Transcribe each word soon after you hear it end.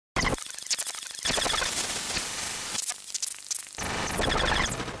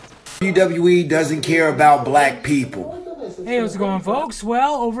WWE doesn't care about black people. Hey, how's it going, folks?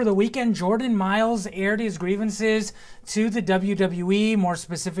 Well, over the weekend, Jordan Myles aired his grievances to the WWE, more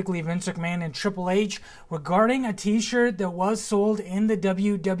specifically Vince McMahon and Triple H, regarding a t-shirt that was sold in the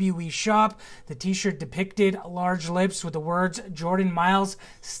WWE shop. The t-shirt depicted large lips with the words Jordan Myles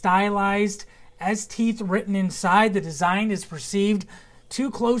stylized as teeth written inside. The design is perceived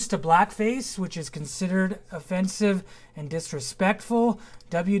too close to blackface, which is considered offensive and disrespectful.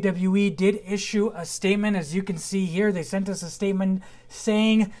 WWE did issue a statement. As you can see here, they sent us a statement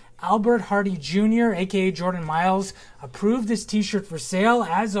saying Albert Hardy Jr., aka Jordan Myles, approved this t-shirt for sale.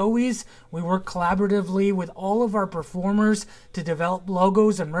 As always, we work collaboratively with all of our performers to develop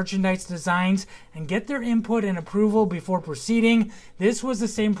logos and merchandise designs and get their input and approval before proceeding. This was the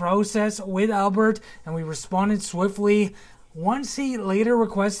same process with Albert, and we responded swiftly. Once he later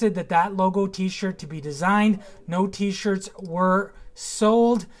requested that logo t-shirt to be designed, no t-shirts were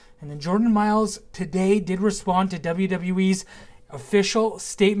sold. And then Jordan Myles today did respond to WWE's official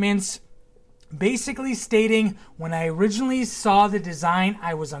statements, basically stating, when I originally saw the design,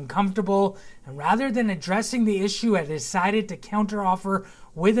 I was uncomfortable, and rather than addressing the issue, I decided to counteroffer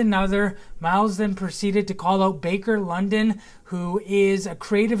with another. Myles then proceeded to call out Baker London, who is a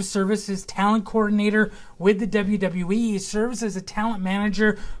creative services talent coordinator with the WWE. He serves as a talent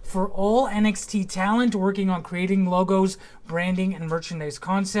manager for all NXT talent, working on creating logos, branding, and merchandise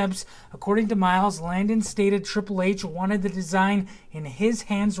concepts. According to Myles, Landon stated Triple H wanted the design and his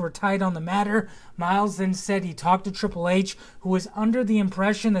hands were tied on the matter. Myles then said he talked to Triple H, who was under the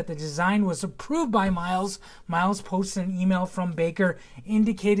impression that the design was approved by Myles. Myles posted an email from Baker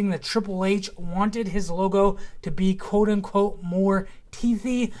indicating that Triple H wanted his logo to be quote-unquote more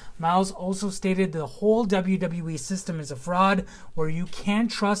teethy. Myles also stated the whole WWE system is a fraud where you can't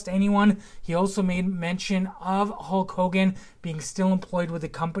trust anyone. He also made mention of Hulk Hogan being still employed with the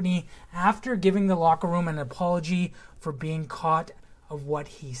company after giving the locker room an apology for being caught of what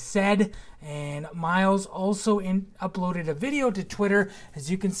he said. And Myles also uploaded a video to Twitter. As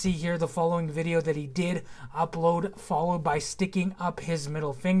you can see here, the following video that he did upload, followed by sticking up his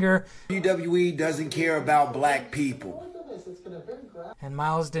middle finger. WWE doesn't care about black people. And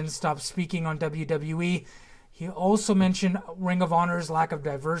Myles didn't stop speaking on WWE. He also mentioned Ring of Honor's lack of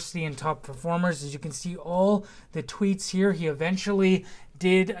diversity in top performers. As you can see all the tweets here, he eventually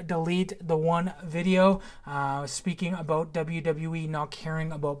did delete the one video speaking about WWE not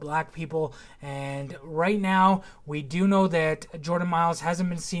caring about black people. And right now, we do know that Jordan Myles hasn't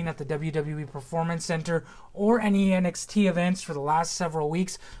been seen at the WWE Performance Center or any NXT events for the last several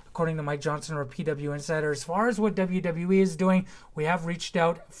weeks, according to Mike Johnson or PW Insider. As far as what WWE is doing, we have reached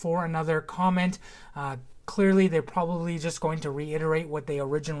out for another comment. Clearly, they're probably just going to reiterate what they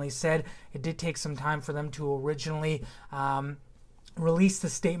originally said. It did take some time for them to originally release the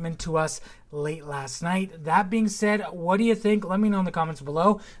statement to us late last night. That being said, what do you think? Let me know in the comments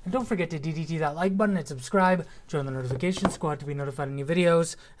below. And don't forget to DDT that like button and subscribe. Join the notification squad to be notified of new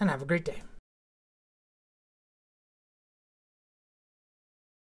videos. And have a great day.